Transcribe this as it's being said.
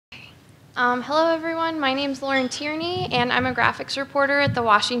Hello everyone, my name is Lauren Tierney and I'm a graphics reporter at the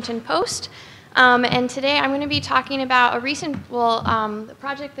Washington Post. And today I'm going to be talking about a recent, the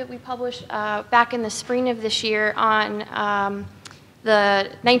project that we published back in the spring of this year on the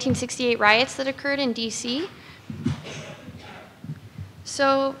 1968 riots that occurred in DC.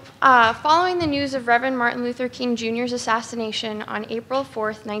 So, following the news of Reverend Martin Luther King Jr.'s assassination on April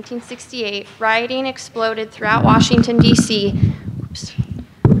 4th, 1968, rioting exploded throughout Washington, D.C.,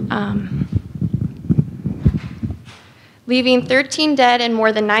 leaving 13 dead and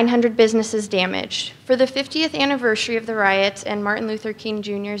more than 900 businesses damaged. For the 50th anniversary of the riots and Martin Luther King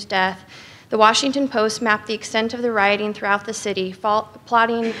Jr.'s death, the Washington Post mapped the extent of the rioting throughout the city,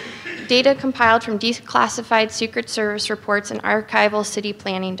 plotting data compiled from declassified Secret Service reports and archival city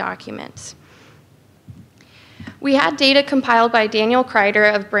planning documents. We had data compiled by Daniel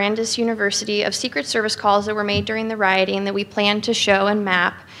Kreider of Brandeis University of Secret Service calls that were made during the rioting that we planned to show and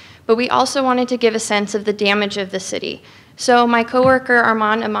map, but we also wanted to give a sense of the damage of the city. So my coworker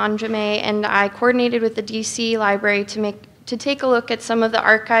Armand Amanjame and I coordinated with the DC Library to take a look at some of the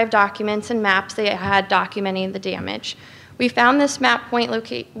archive documents and maps they had documenting the damage. We found this map in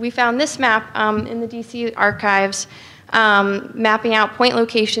the DC archives, mapping out point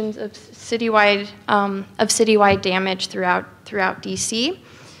locations of citywide damage throughout DC.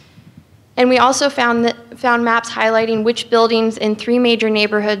 And we also found maps highlighting which buildings in 3 major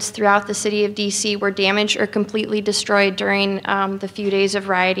neighborhoods throughout the city of DC were damaged or completely destroyed during the few days of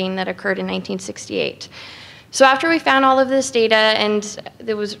rioting that occurred in 1968. So after we found all of this data, and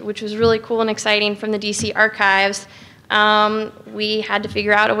which was really cool and exciting from the DC archives, we had to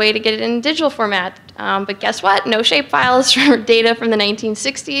figure out a way to get it in digital format. But guess what? No shapefiles for data from the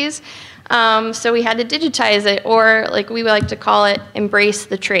 1960s. So we had to digitize it, or like we like to call it, embrace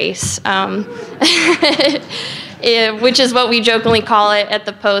the trace, which is what we jokingly call it at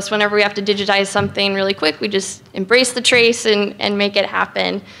the Post. Whenever we have to digitize something really quick, we just embrace the trace and make it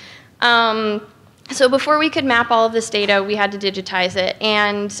happen. So before we could map all of this data, we had to digitize it.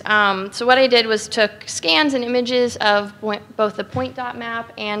 And so what I did was took scans and images of both the point dot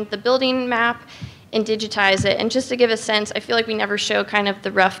map and the building map and digitize it. And just to give a sense, I feel like we never show kind of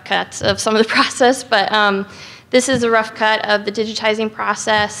the rough cuts of some of the process, but this is a rough cut of the digitizing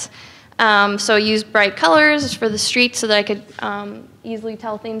process. So I used bright colors for the streets so that I could easily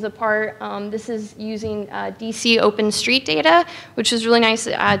tell things apart. This is using DC open street data, which is really nice.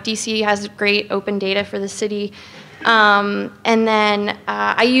 DC has great open data for the city. And then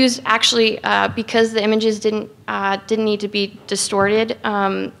I used, actually, because the images didn't need to be distorted,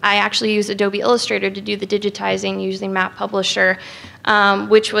 I actually used Adobe Illustrator to do the digitizing using Map Publisher,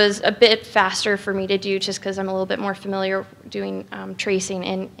 which was a bit faster for me to do just because I'm a little bit more familiar doing tracing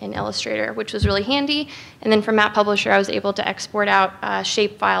in Illustrator, which was really handy. And then from Map Publisher, I was able to export out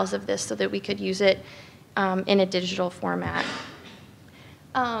shape files of this so that we could use it in a digital format.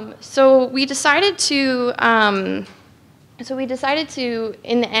 So we decided to,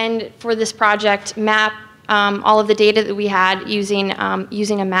 in the end, for this project, map all of the data that we had using a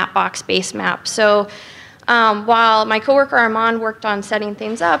Mapbox base map. So while my coworker Armand worked on setting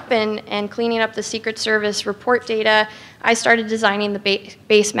things up and cleaning up the Secret Service report data, I started designing the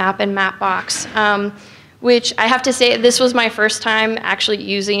base map in Mapbox, which I have to say, this was my first time actually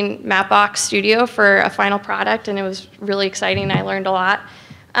using Mapbox Studio for a final product, and it was really exciting. I learned a lot.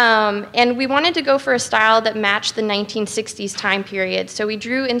 And we wanted to go for a style that matched the 1960s time period. So we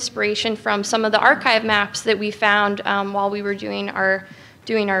drew inspiration from some of the archive maps that we found while we were doing our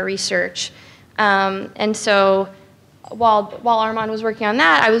research. And so while Armand was working on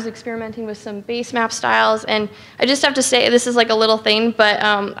that, I was experimenting with some base map styles. And I just have to say, this is like a little thing, but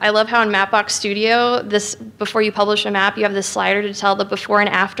I love how in Mapbox Studio, before you publish a map, you have this slider to tell the before and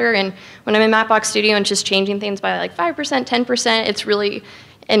after. And when I'm in Mapbox Studio and just changing things by like 5%, 10%, it's really,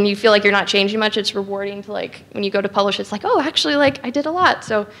 and you feel like you're not changing much, it's rewarding to, like, when you go to publish, it's like, oh, actually, like, I did a lot.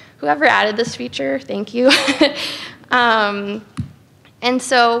 So whoever added this feature, thank you. And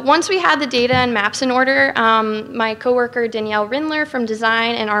so once we had the data and maps in order, my coworker Danielle Rindler from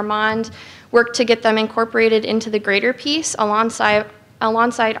Design and Armand worked to get them incorporated into the greater piece alongside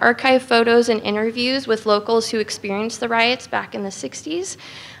archive photos and interviews with locals who experienced the riots back in the 60s.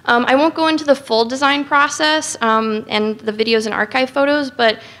 I won't go into the full design process and the videos and archive photos,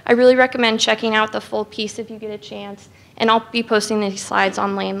 but I really recommend checking out the full piece if you get a chance. And I'll be posting these slides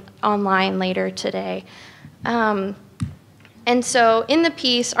online later today. And so in the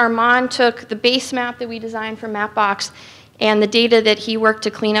piece, Armand took the base map that we designed for Mapbox and the data that he worked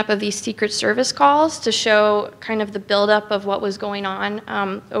to clean up of these Secret Service calls to show kind of the buildup of what was going on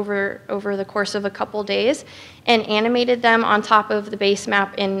over the course of a couple days, and animated them on top of the base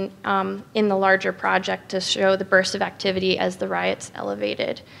map in the larger project to show the burst of activity as the riots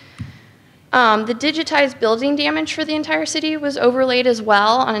elevated. The digitized building damage for the entire city was overlaid as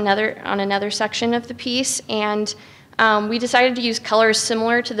well on another section of the piece, and we decided to use colors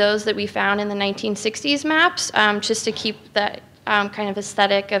similar to those that we found in the 1960s maps, just to keep that kind of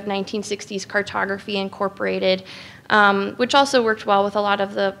aesthetic of 1960s cartography incorporated, which also worked well with a lot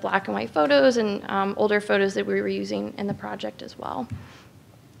of the black and white photos and older photos that we were using in the project as well.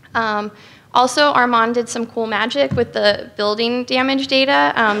 Also, Armand did some cool magic with the building damage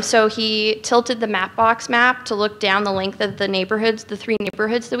data. So he tilted the Mapbox map to look down the length of the neighborhoods, the 3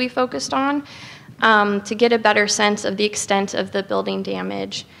 neighborhoods that we focused on, to get a better sense of the extent of the building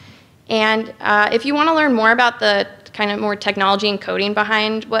damage. And if you want to learn more about the kind of more technology and coding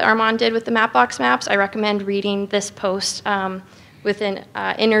behind what Armand did with the Mapbox maps, I recommend reading this post with an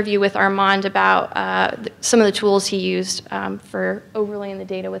interview with Armand about some of the tools he used for overlaying the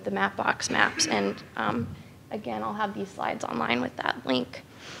data with the Mapbox maps. And again, I'll have these slides online with that link.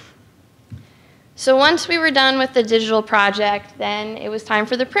 So once we were done with the digital project, then it was time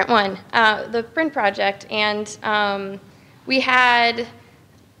for the print one, the print project. And we had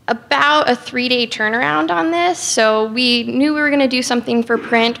about a 3-day turnaround on this. So we knew we were going to do something for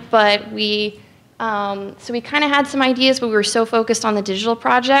print, but so we kind of had some ideas, but we were so focused on the digital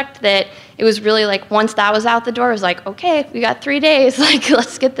project that it was really like once that was out the door, it was like, okay, we got 3 days, like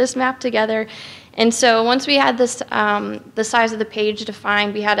let's get this map together. And so once we had this, the size of the page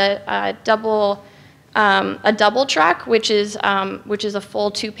defined, we had a double track, which is a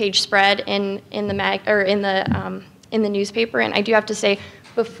full 2-page spread in the newspaper. And I do have to say,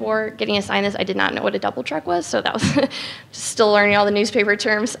 before getting assigned this, I did not know what a double track was, so that was just still learning all the newspaper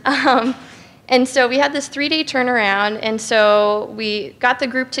terms. And so we had this 3-day turnaround, and so we got the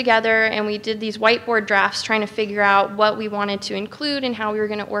group together and we did these whiteboard drafts trying to figure out what we wanted to include and how we were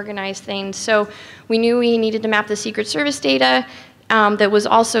going to organize things. So we knew we needed to map the Secret Service data that was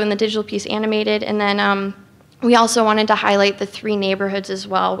also in the digital piece animated, and then we also wanted to highlight the 3 neighborhoods as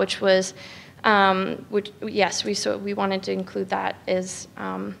well, which was, we wanted to include that as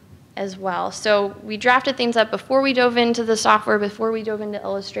well. So we drafted things up before we dove into the software, before we dove into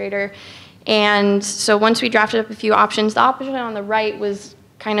Illustrator. And so once we drafted up a few options, the option on the right was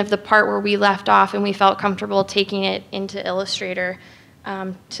kind of the part where we left off, and we felt comfortable taking it into Illustrator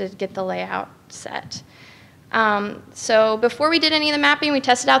to get the layout set. So before we did any of the mapping, we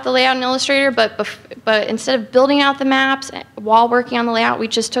tested out the layout in Illustrator, but instead of building out the maps while working on the layout, we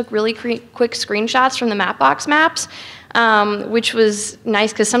just took really quick screenshots from the Mapbox maps, which was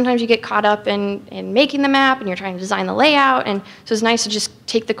nice because sometimes you get caught up in making the map and you're trying to design the layout, and so it's nice to just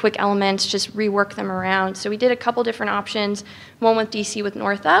take the quick elements, just rework them around. So we did a couple different options, one with DC with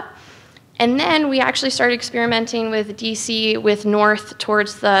north up, and then we actually started experimenting with DC with north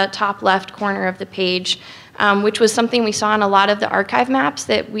towards the top left corner of the page, which was something we saw in a lot of the archive maps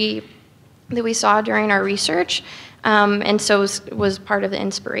that we saw during our research, and so was part of the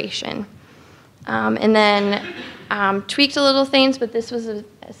inspiration. And then tweaked a little things, but this was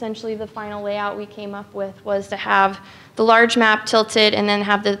essentially the final layout we came up with, was to have the large map tilted and then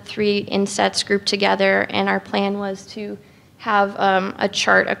have the 3 insets grouped together, and our plan was to have a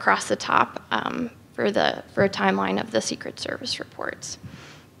chart across the top for a timeline of the Secret Service reports.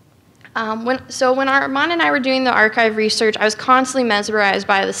 When Armand and I were doing the archive research, I was constantly mesmerized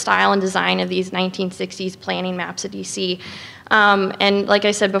by the style and design of these 1960s planning maps of DC. And like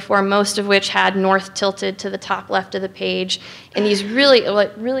I said before, most of which had north tilted to the top left of the page. And these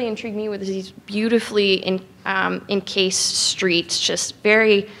what really intrigued me was these beautifully encased streets, just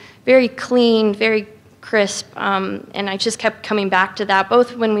very, very clean, very crisp. And I just kept coming back to that,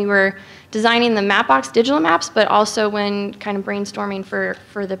 both when we were designing the Mapbox digital maps, but also when kind of brainstorming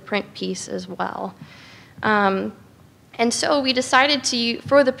for the print piece as well. And so we decided to,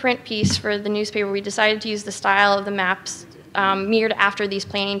 for the print piece for the newspaper, we decided to use the style of the maps mirrored after these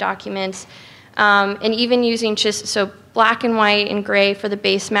planning documents, and even using so black and white and gray for the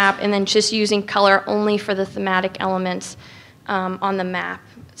base map, and then just using color only for the thematic elements on the map,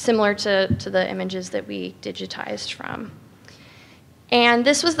 similar to the images that we digitized from. And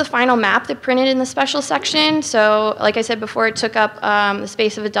this was the final map that printed in the special section. So like I said before, it took up the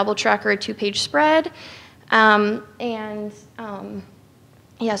space of a double track or a 2-page spread.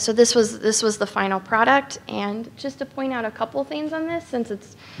 Yeah, so this was the final product. And just to point out a couple things on this, since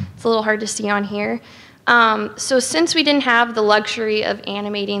it's a little hard to see on here. So since we didn't have the luxury of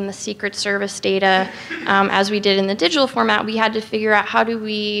animating the Secret Service data as we did in the digital format, we had to figure out how do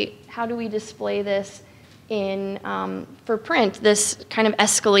we display this in for print, this kind of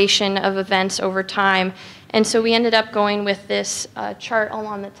escalation of events over time. And so we ended up going with this chart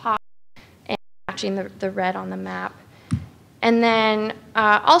along the top and matching the red on the map. And then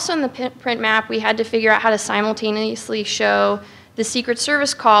also in the print map, we had to figure out how to simultaneously show the Secret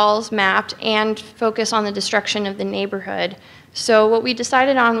Service calls mapped and focus on the destruction of the neighborhood. So what we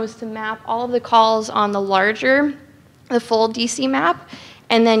decided on was to map all of the calls on the full DC map,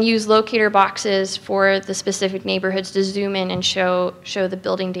 and then use locator boxes for the specific neighborhoods to zoom in and show the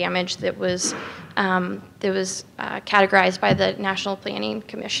building damage that was categorized by the National Planning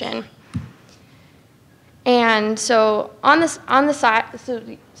Commission. And so on the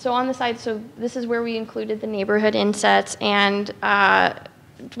side, so this is where we included the neighborhood insets. And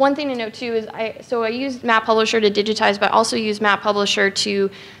one thing to note too is I used Map Publisher to digitize, but also used Map Publisher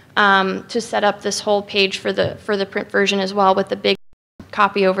to set up this whole page for the print version as well, with the big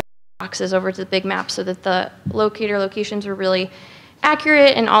copy over the boxes over to the big map, so that the locator locations were really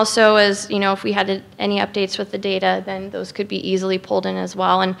accurate, and also, as you know, if we had any updates with the data, then those could be easily pulled in as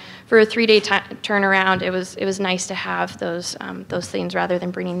well. And for a 3-day turnaround, it was nice to have those things rather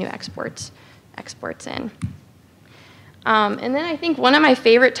than bringing new exports in. And then I think one of my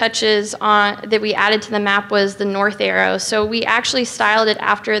favorite touches that we added to the map was the north arrow. So we actually styled it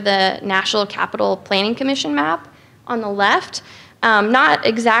after the National Capital Planning Commission map on the left. Not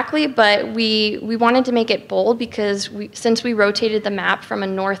exactly, but we wanted to make it bold because since we rotated the map from a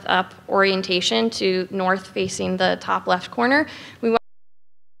north-up orientation to north facing the top left corner, we wanted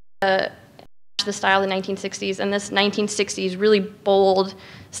to match the style of the 1960s, and this 1960s really bold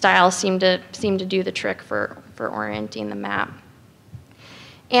style seemed to do the trick for orienting the map.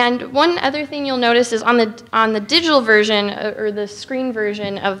 And one other thing you'll notice is on the digital version, or the screen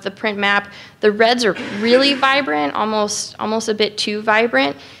version of the print map, the reds are really vibrant, almost a bit too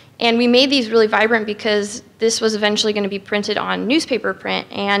vibrant. And we made these really vibrant because this was eventually going to be printed on newspaper print.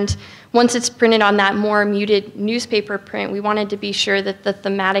 And once it's printed on that more muted newspaper print, we wanted to be sure that the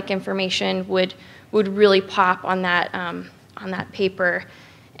thematic information would really pop on that paper.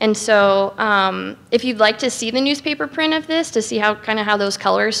 And so if you'd like to see the newspaper print of this, to see how those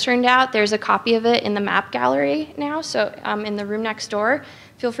colors turned out, there's a copy of it in the map gallery now, so in the room next door.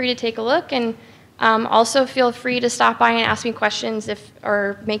 Feel free to take a look, and also feel free to stop by and ask me questions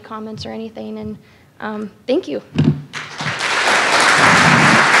or make comments or anything, and thank you.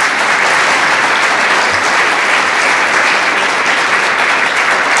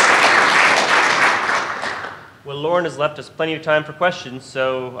 Well, Lauren has left us plenty of time for questions,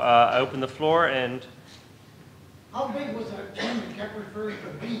 so I open the floor. And how big was that team that kept referring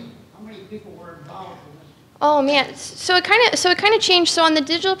to me? How many people were involved in this? Oh man, so it kind of changed. So on the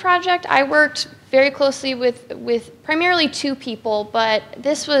digital project, I worked very closely with primarily 2 people, but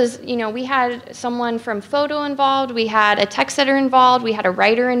this was, we had someone from photo involved, we had a text editor involved, we had a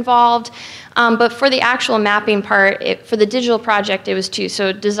writer involved, but for the actual mapping part, for the digital project, it was 2,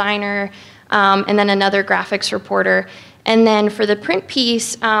 so designer, and then another graphics reporter. And then for the print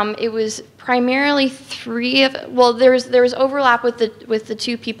piece, it was primarily 3 of, well, there was overlap with the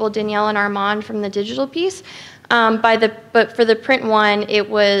 2 people, Danielle and Armand, from the digital piece. But for the print one, it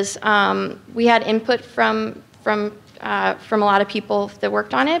was, we had input from a lot of people that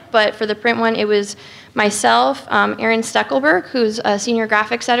worked on it. But for the print one, it was myself, Aaron Steckelberg, who's a senior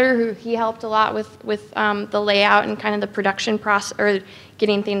graphics editor, he helped a lot with the layout and kind of the production process, or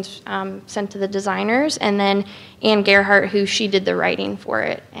getting things sent to the designers, and then Ann Gerhardt, who she did the writing for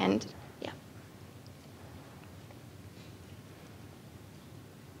it, and yeah.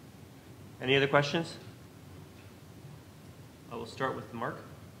 Any other questions? I will start with Mark.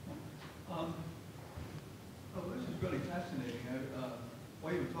 Oh, this is really fascinating.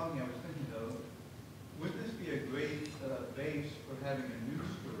 While you were talking, I was thinking, though, would this be a great base for having a news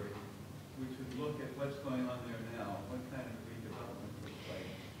story, which would look at what's going on there now, what kind of redevelopment looks like?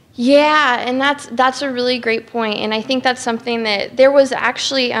 Yeah, and that's a really great point, and I think that's something that there was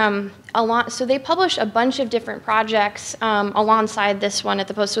actually a lot. So they published a bunch of different projects alongside this one at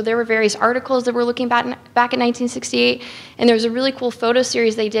the Post. So there were various articles that were looking back in 1968, and there was a really cool photo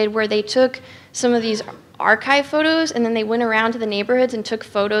series they did where they took some of these archive photos and then they went around to the neighborhoods and took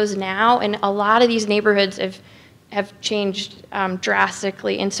photos now, and a lot of these neighborhoods have changed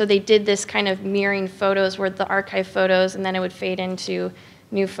drastically, and so they did this kind of mirroring photos where the archive photos and then it would fade into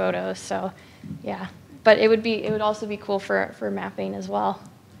new photos. So yeah, but it would also be cool for mapping as well.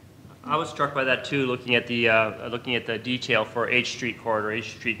 I was struck by that too, looking at the detail for H Street corridor,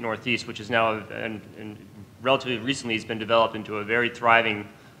 H Street Northeast, which is now and relatively recently has been developed into a very thriving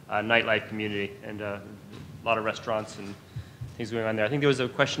nightlife community, and a lot of restaurants and things going on there. I think there was a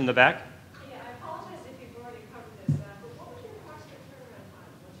question in the back. Yeah, I apologize if you've already covered this, but what was your approximate turnaround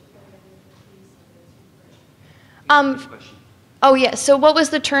time once you got into the piece of the two Question. Oh yeah, so what was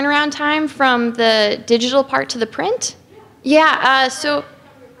the turnaround time from the digital part to the print? Yeah, so,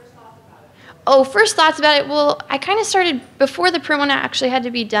 first thoughts about it, well, I kind of started, before the print one actually had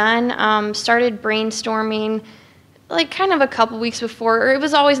to be done, started brainstorming, like kind of a couple weeks before, or it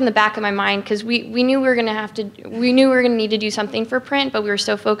was always in the back of my mind, because we knew we were going to need to do something for print, but we were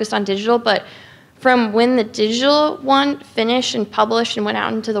so focused on digital, but from when the digital one finished and published and went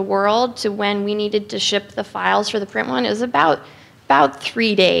out into the world to when we needed to ship the files for the print one, it was about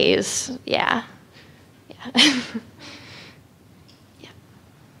 3 days, yeah. Hi,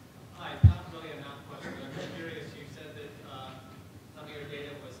 not really a math question, but I'm just curious. You said that some of your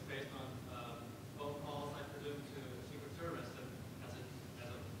data was based on phone calls, I presume, to the Secret Service. And as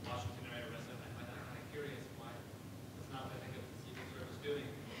a Washington area resident, I find that kind of curious. Why that's not what I think of the Secret Service doing.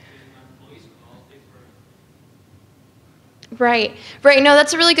 Being on police calls, these were. Right. No,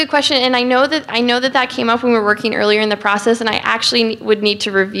 that's a really good question, and I know that came up when we were working earlier in the process, and I actually would need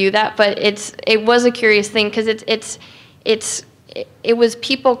to review that. But it was a curious thing because it was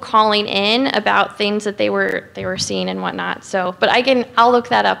people calling in about things that they were seeing and whatnot. So, but I'll look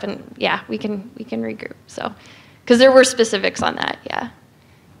that up, and yeah, we can regroup. So, because there were specifics on that. Yeah,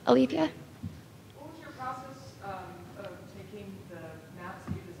 Alethea. What was your process of taking the maps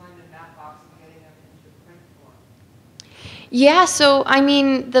that you designed in Mapbox and getting them into print form? Yeah, so I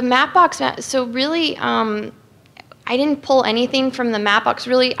mean the Mapbox. So really, I didn't pull anything from the Mapbox.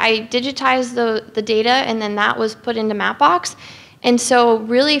 Really, I digitized the data, and then that was put into Mapbox. And so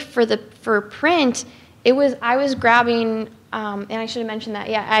really for print, I was grabbing, and I should have mentioned that.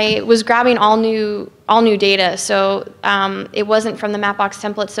 Yeah, I was grabbing all new data. So it wasn't from the Mapbox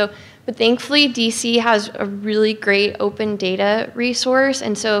template. So, but thankfully DC has a really great open data resource,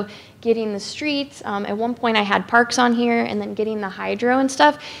 and so getting the streets. At one point, I had parks on here, and then getting the hydro and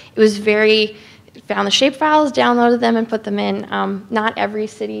stuff. It was found the shapefiles, downloaded them, and put them in. Not every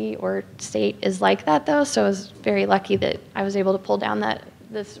city or state is like that, though, so I was very lucky that I was able to pull down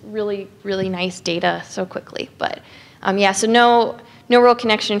this really, really nice data so quickly. But yeah, so no real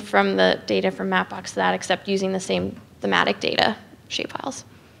connection from the data from Mapbox to that, except using the same thematic data shapefiles.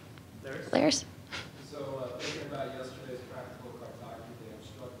 Layers? So thinking about yesterday's practical cartography, I'm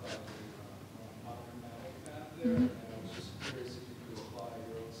struck by the modern map there, and I was just curious if you could apply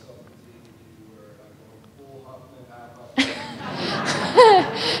your own self-critique if you were going full Huffman, half Huffman.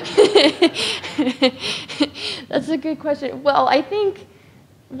 That's a good question. Well, I think,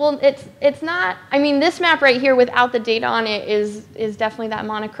 it's not, I mean, this map right here without the data on it is definitely that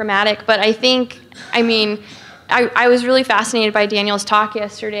monochromatic, but I think, I mean, I was really fascinated by Daniel's talk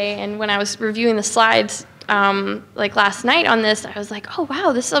yesterday, and when I was reviewing the slides, like last night on this, I was like, oh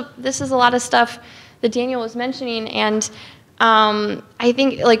wow, this is a lot of stuff that Daniel was mentioning, and I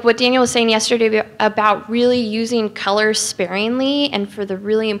think like what Daniel was saying yesterday about really using colors sparingly and for the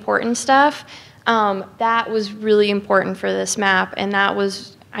really important stuff, that was really important for this map, and that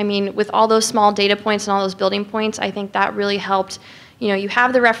was, I mean, with all those small data points and all those building points, I think that really helped. You know, you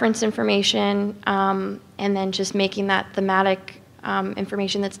have the reference information, and then just making that thematic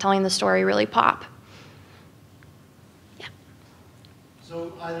information that's telling the story really pop. Yeah.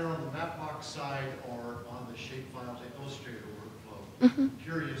 So either on the Mapbox side or on the shapefiles and Illustrator workflow,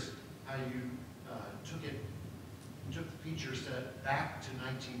 curious how you took the feature set back to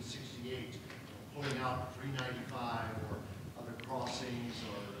 1968, pulling out 395 or other crossings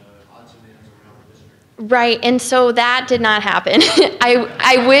or the odds and ends around the district. Right, and so that did not happen.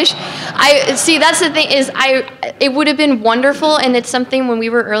 I wish, see, that's the thing is, it would have been wonderful, and it's something when we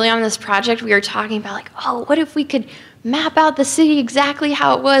were early on in this project, we were talking about like, oh, what if we could map out the city exactly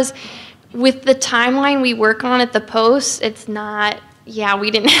how it was? With the timeline we work on at the Post, it's not, yeah,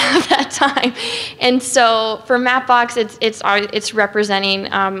 we didn't have that time. And so for Mapbox, it's representing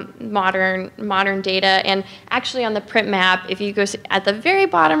modern data. And actually on the print map, if you go at the very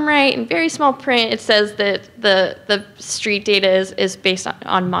bottom right in very small print, it says that the street data is based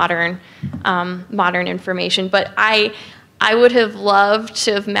on modern information. But I would have loved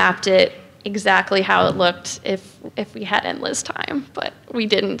to have mapped it exactly how it looked if we had endless time, but we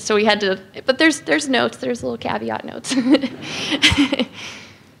didn't, so we had to, but there's notes, there's little caveat notes. Okay,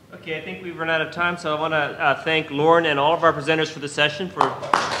 I think we've run out of time, so I want to thank Lauren and all of our presenters for the session for